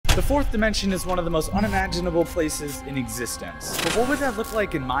The fourth dimension is one of the most unimaginable places in existence. But what would that look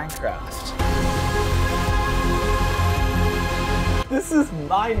like in Minecraft? This is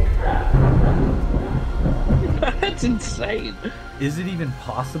Minecraft. That's insane. Is it even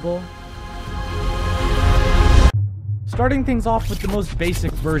possible? Starting things off with the most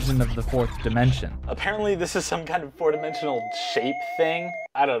basic version of the fourth dimension. Apparently this is some kind of four-dimensional shape thing.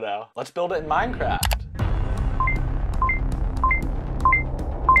 I don't know. Let's build it in Minecraft.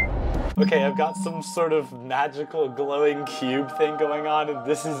 Okay, I've got some sort of magical glowing cube thing going on, and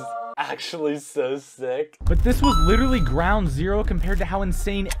this is actually so sick. But this was literally ground zero compared to how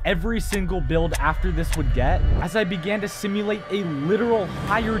insane every single build after this would get, as I began to simulate a literal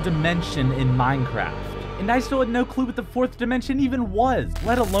higher dimension in Minecraft. And I still had no clue what the fourth dimension even was,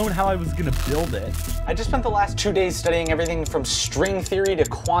 let alone how I was gonna build it. I just spent the last 2 days studying everything from string theory to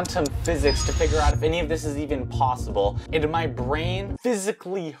quantum physics to figure out if any of this is even possible, and my brain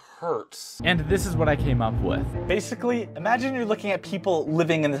physically hurts. And this is what I came up with. Basically, imagine you're looking at people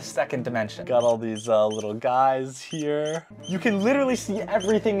living in the second dimension. Got all these little guys here. You can literally see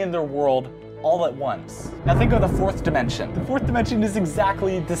everything in their world all at once. Now think of the fourth dimension. The fourth dimension is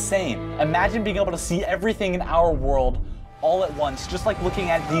exactly the same. Imagine being able to see everything in our world all at once, just like looking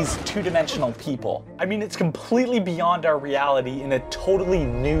at these two-dimensional people. I mean, it's completely beyond our reality in a totally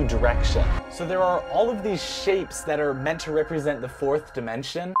new direction. So there are all of these shapes that are meant to represent the fourth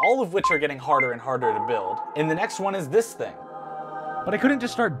dimension, all of which are getting harder and harder to build. And the next one is this thing. But I couldn't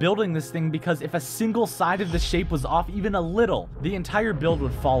just start building this thing because if a single side of the shape was off even a little, the entire build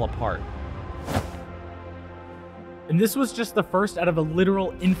would fall apart. And this was just the first out of a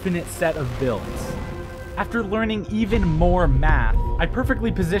literal infinite set of builds. After learning even more math, I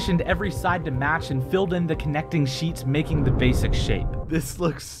perfectly positioned every side to match and filled in the connecting sheets, making the basic shape. This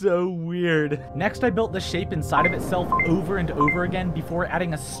looks so weird. Next, I built the shape inside of itself over and over again before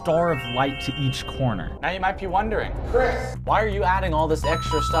adding a star of light to each corner. Now you might be wondering, Chris, why are you adding all this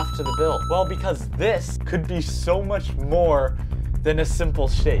extra stuff to the build? Well, because this could be so much more than a simple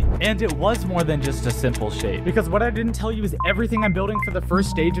shape. And it was more than just a simple shape, because what I didn't tell you is everything I'm building for the first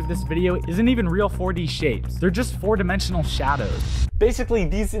stage of this video isn't even real 4D shapes. They're just four-dimensional shadows. Basically,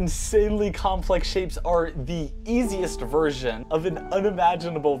 these insanely complex shapes are the easiest version of an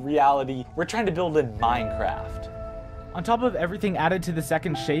unimaginable reality we're trying to build in Minecraft. On top of everything added to the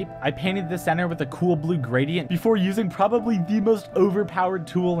second shape, I painted the center with a cool blue gradient before using probably the most overpowered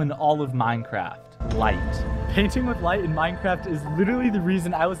tool in all of Minecraft, light. Painting with light in Minecraft is literally the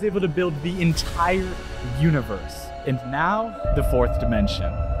reason I was able to build the entire universe. And now, the fourth dimension.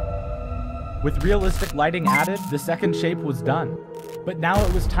 With realistic lighting added, the second shape was done. But now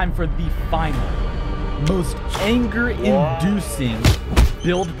it was time for the final, most anger-inducing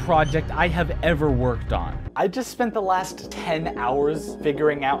build project I have ever worked on. I just spent the last 10 hours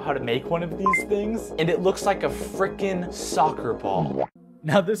figuring out how to make one of these things, and it looks like a frickin' soccer ball.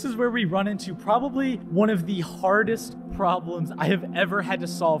 Now this is where we run into probably one of the hardest problems I have ever had to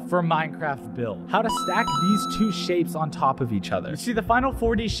solve for a Minecraft build. How to stack these two shapes on top of each other. You see, the final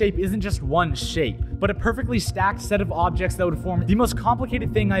 4D shape isn't just one shape, but a perfectly stacked set of objects that would form the most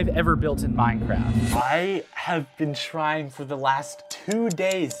complicated thing I've ever built in Minecraft. I have been trying for the last 2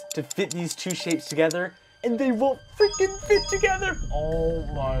 days to fit these two shapes together, and they won't freaking fit together. Oh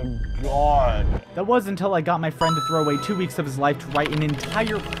my god. That was until I got my friend to throw away 2 weeks of his life to write an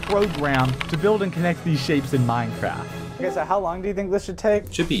entire program to build and connect these shapes in Minecraft. Okay, so how long do you think this should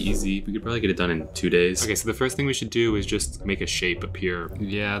take? Should be easy. We could probably get it done in 2 days. Okay, so the first thing we should do is just make a shape appear.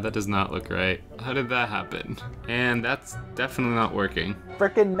 Yeah, that does not look right. How did that happen? And that's definitely not working.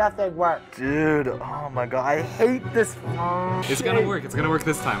 Freaking nothing worked. Dude, oh my god, I hate this. It's gonna work. It's gonna work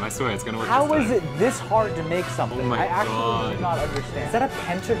this time. I swear, it's gonna work How this time. is it this hard to make something? Oh my I actually god. do not understand. Is that a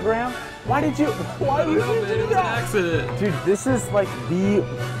pentagram? Why did you do It was an accident. Dude, this is like the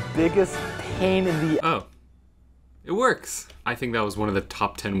biggest pain in the... Oh. It works. I think that was one of the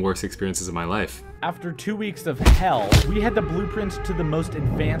top 10 worst experiences of my life. After 2 weeks of hell, we had the blueprints to the most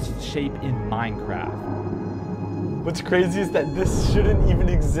advanced shape in Minecraft. What's crazy is that this shouldn't even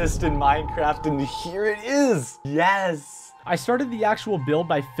exist in Minecraft, and here it is. Yes. I started the actual build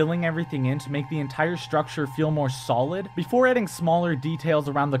by filling everything in to make the entire structure feel more solid before adding smaller details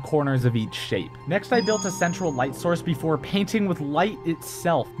around the corners of each shape. Next, I built a central light source before painting with light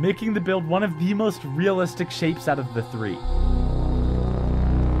itself, making the build one of the most realistic shapes out of the three.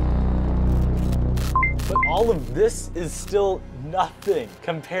 But all of this is still nothing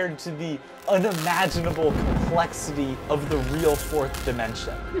compared to the unimaginable complexity of the real fourth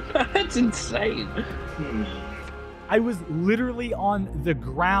dimension. That's insane. I was literally on the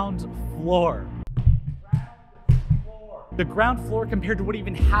ground floor. The ground floor compared to what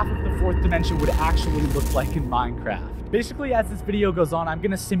even half of the fourth dimension would actually look like in Minecraft. Basically, as this video goes on, I'm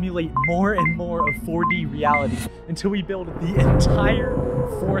gonna simulate more and more of 4D reality until we build the entire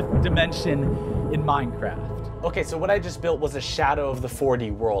fourth dimension in Minecraft. Okay, so what I just built was a shadow of the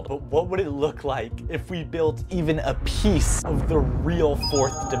 4D world, but what would it look like if we built even a piece of the real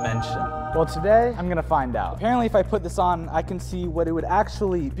fourth dimension? Well, today I'm gonna find out. Apparently, if I put this on, I can see what it would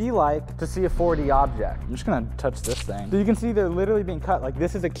actually be like to see a 4D object. I'm just gonna touch this thing. So you can see they're literally being cut. Like,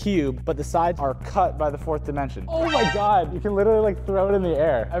 this is a cube, but the sides are cut by the fourth dimension. Oh my God, you can literally like throw it in the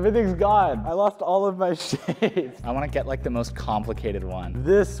air. Everything's gone. I lost all of my shapes. I wanna get like the most complicated one.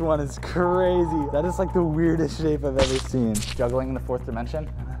 This one is crazy. That is like the weirdest shape I've ever seen. Juggling in the fourth dimension.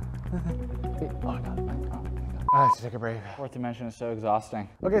 Oh God. I have to take a break. Fourth dimension is so exhausting.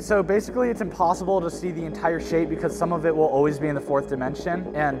 Okay, so basically it's impossible to see the entire shape because some of it will always be in the fourth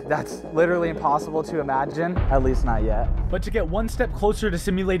dimension, and that's literally impossible to imagine, at least not yet. But to get one step closer to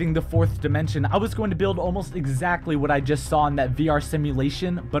simulating the fourth dimension, I was going to build almost exactly what I just saw in that VR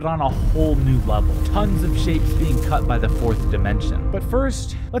simulation, but on a whole new level. Tons of shapes being cut by the fourth dimension. But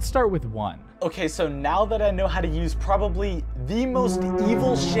first, let's start with one. Okay, so now that I know how to use probably the most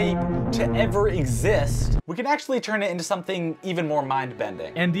evil shape to ever exist, we can actually turn it into something even more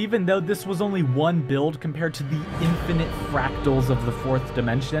mind-bending. And even though this was only one build compared to the infinite fractals of the fourth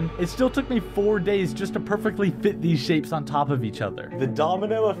dimension, it still took me 4 days just to perfectly fit these shapes on top of each other. The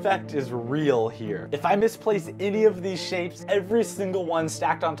domino effect is real here. If I misplace any of these shapes, every single one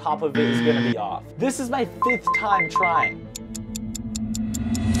stacked on top of it is gonna be off. This is my 5th time trying.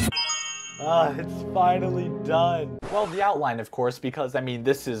 It's finally done. Well, the outline, of course, because, I mean,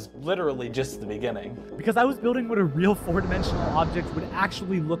 this is literally just the beginning. Because I was building what a real four-dimensional object would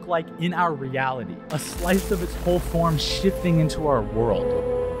actually look like in our reality. A slice of its whole form shifting into our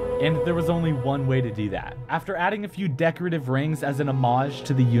world. And there was only one way to do that. After adding a few decorative rings as an homage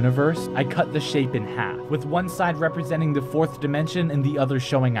to the universe, I cut the shape in half, with one side representing the fourth dimension and the other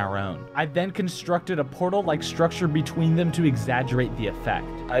showing our own. I then constructed a portal-like structure between them to exaggerate the effect.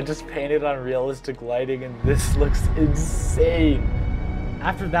 I just painted on realistic lighting and this looks insane.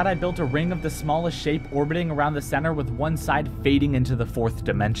 After that, I built a ring of the smallest shape orbiting around the center with one side fading into the fourth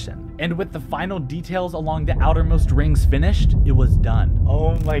dimension. And with the final details along the outermost rings finished, it was done.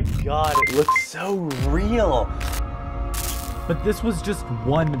 Oh my God, it looks so real. But this was just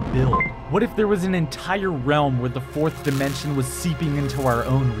one build. What if there was an entire realm where the fourth dimension was seeping into our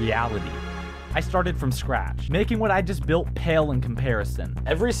own reality? I started from scratch, making what I just built pale in comparison.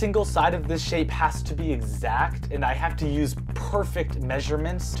 Every single side of this shape has to be exact, and I have to use perfect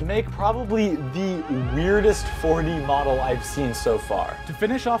measurements to make probably the weirdest 4D model I've seen so far. To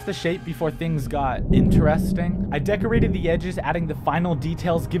finish off the shape before things got interesting, I decorated the edges, adding the final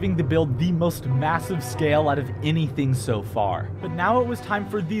details, giving the build the most massive scale out of anything so far. But now it was time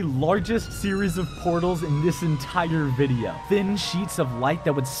for the largest series of portals in this entire video. Thin sheets of light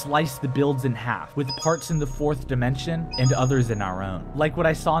that would slice the builds in half, with parts in the fourth dimension and others in our own, like what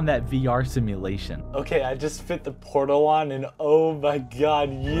I saw in that VR simulation. Okay, I just fit the portal on and oh my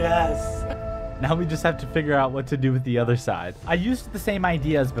God, yes! Now we just have to figure out what to do with the other side. I used the same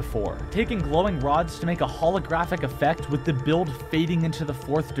idea as before, taking glowing rods to make a holographic effect with the build fading into the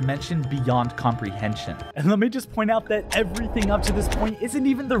fourth dimension beyond comprehension. And let me just point out that everything up to this point isn't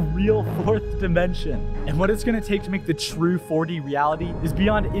even the real fourth dimension. And what it's gonna take to make the true 4D reality is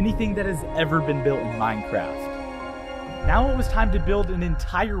beyond anything that has ever been built in Minecraft. Now it was time to build an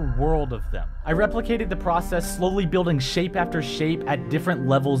entire world of them. I replicated the process, slowly building shape after shape at different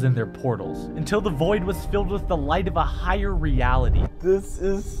levels in their portals, until the void was filled with the light of a higher reality. This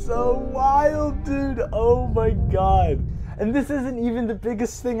is so wild, dude. Oh my God. And this isn't even the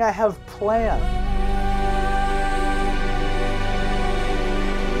biggest thing I have planned.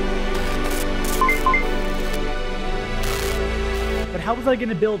 But how was I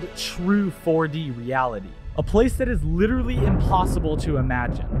gonna build true 4D reality? A place that is literally impossible to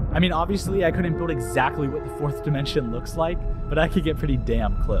imagine. I mean, obviously I couldn't build exactly what the fourth dimension looks like, but I could get pretty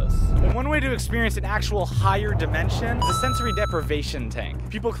damn close. And one way to experience an actual higher dimension is a sensory deprivation tank.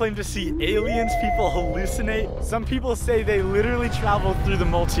 People claim to see aliens, people hallucinate. Some people say they literally travel through the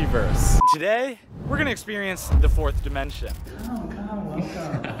multiverse. Today, we're gonna experience the fourth dimension. Welcome. This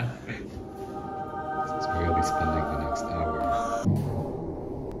is where you'll be spending the next hour.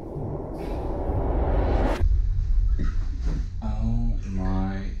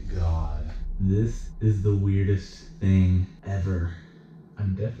 This is the weirdest thing ever.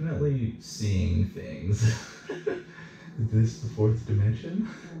 I'm definitely seeing things. Is this the fourth dimension?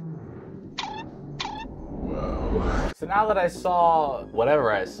 Wow. So now that I saw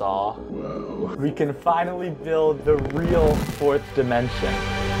whatever I saw, we can finally build the real fourth dimension.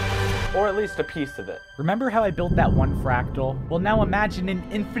 Or at least a piece of it. Remember how I built that one fractal? Well, now imagine an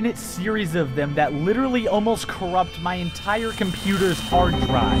infinite series of them that literally almost corrupt my entire computer's hard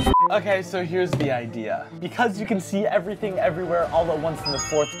drive. Okay, so here's the idea. Because you can see everything everywhere all at once in the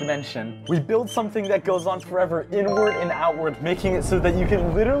fourth dimension, we build something that goes on forever inward and outward, making it so that you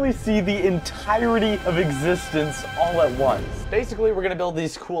can literally see the entirety of existence all at once. Basically, we're gonna build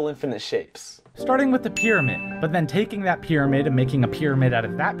these cool infinite shapes. Starting with the pyramid, but then taking that pyramid and making a pyramid out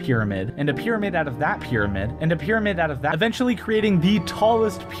of that pyramid, and a pyramid out of that pyramid, and a pyramid out of that, eventually creating the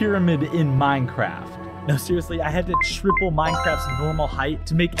tallest pyramid in Minecraft. No, seriously, I had to triple Minecraft's normal height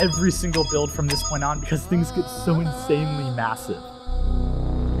to make every single build from this point on because things get so insanely massive.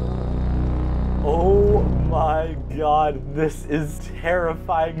 Oh my god, this is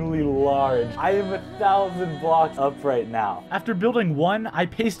terrifyingly large. I am 1,000 blocks up right now. After building one, I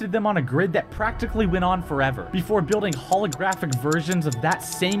pasted them on a grid that practically went on forever, before building holographic versions of that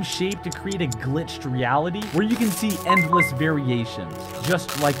same shape to create a glitched reality where you can see endless variations,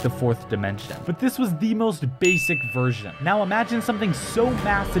 just like the fourth dimension. But this was the most basic version. Now imagine something so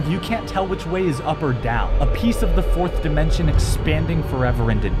massive you can't tell which way is up or down. A piece of the fourth dimension expanding forever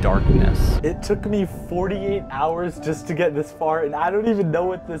into darkness. It took me 48 hours just to get this far, and I don't even know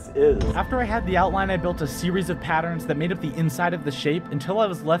what this is. After I had the outline, I built a series of patterns that made up the inside of the shape until I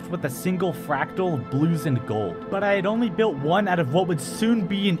was left with a single fractal of blues and gold. But I had only built one out of what would soon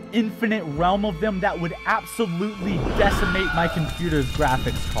be an infinite realm of them that would absolutely decimate my computer's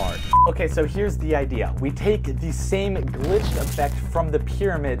graphics card. Okay, so here's the idea. We take the same glitched effect from the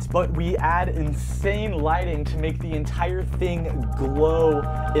pyramids, but we add insane lighting to make the entire thing glow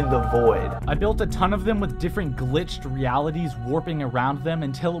in the void. I built a ton of them with different glitched realities warping around them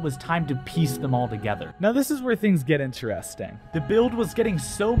until it was time to piece them all together. Now this is where things get interesting. The build was getting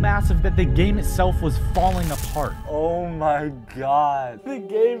so massive that the game itself was falling apart. Oh my god, the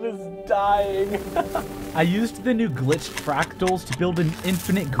game is dying. I used the new glitched fractals to build an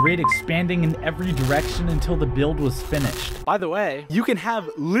infinite grid expanding in every direction until the build was finished. By the way, you can have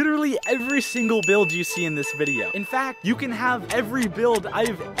literally every single build you see in this video. In fact, you can have every build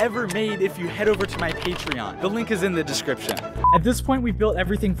I've ever made if you head over to my Patreon. The link is in the description. At this point, we've built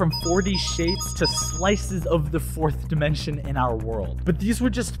everything from 4D shapes to slices of the fourth dimension in our world. But these were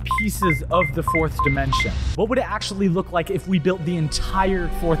just pieces of the fourth dimension. What would it actually look like if we built the entire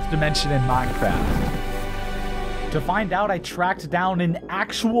fourth dimension in Minecraft? To find out, I tracked down an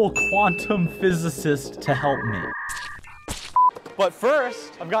actual quantum physicist to help me. But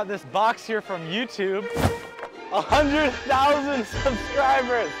first, I've got this box here from YouTube. 100,000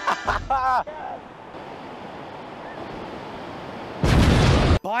 subscribers!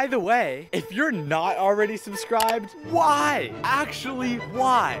 By the way, if you're not already subscribed, why? Actually,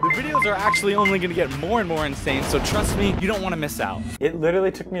 why? The videos are actually only gonna get more and more insane, so trust me, you don't wanna miss out. It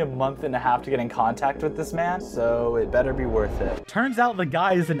literally took me a month and a half to get in contact with this man, so it better be worth it. Turns out the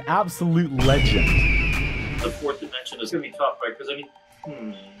guy is an absolute legend. The fourth dimension is gonna be tough, right? Because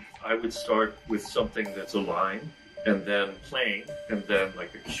I would start with something that's a line, and then plane, and then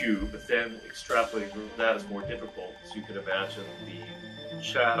like a cube, but then extrapolating from that is more difficult. So you can imagine the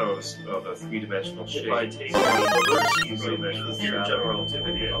shadows of a three-dimensional shape. If I take the three-dimensional general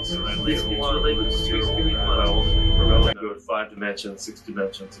relativity, this is related to space-period models. I go to 5 dimensions, 6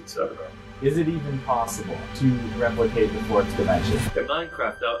 dimensions, etc. Is it even possible to replicate the fourth dimension? In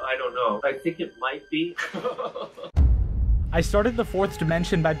Minecraft, I don't know. I think it might be. I started the fourth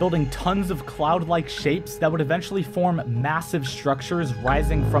dimension by building tons of cloud-like shapes that would eventually form massive structures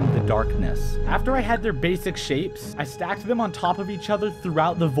rising from the darkness. After I had their basic shapes, I stacked them on top of each other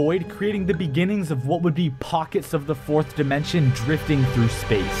throughout the void, creating the beginnings of what would be pockets of the fourth dimension drifting through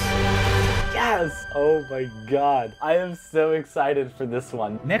space. Yes! Oh my god. I am so excited for this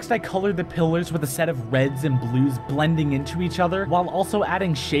one. Next, I colored the pillars with a set of reds and blues blending into each other, while also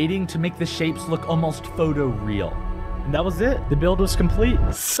adding shading to make the shapes look almost photoreal. And that was it. The build was complete.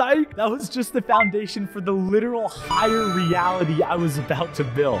 Psych! That was just the foundation for the literal higher reality I was about to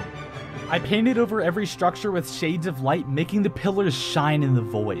build. I painted over every structure with shades of light, making the pillars shine in the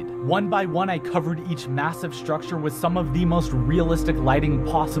void. One by one, I covered each massive structure with some of the most realistic lighting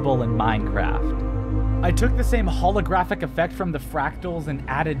possible in Minecraft. I took the same holographic effect from the fractals and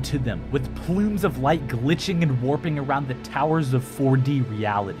added to them, with plumes of light glitching and warping around the towers of 4D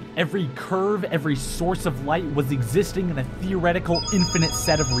reality. Every curve, every source of light was existing in a theoretical infinite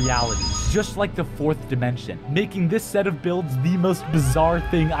set of realities, just like the fourth dimension, making this set of builds the most bizarre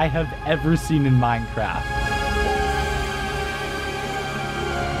thing I have ever seen in Minecraft.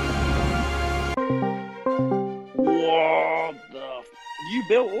 You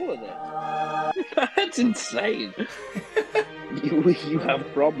built all of this. That's insane. you have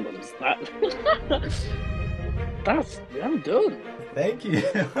problems. That's well done. Thank you.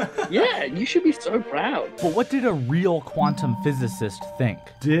 Yeah, you should be so proud. But what did a real quantum physicist think?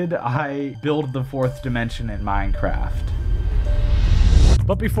 Did I build the fourth dimension in Minecraft?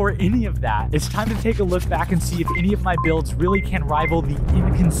 But before any of that, it's time to take a look back and see if any of my builds really can rival the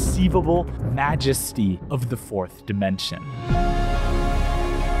inconceivable majesty of the fourth dimension.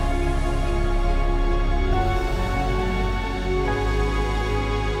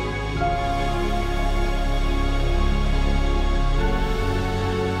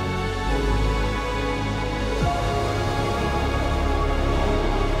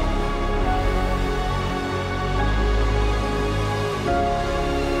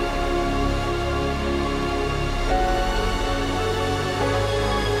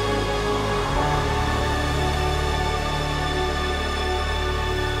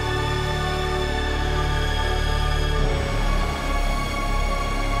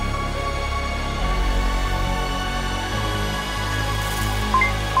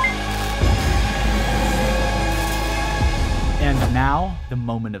 And now, the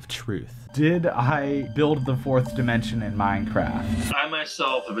moment of truth. Did I build the fourth dimension in Minecraft? I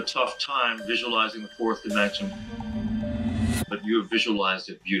myself have a tough time visualizing the fourth dimension, but you have visualized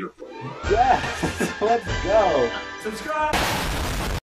it beautifully. Yes, let's go. Subscribe!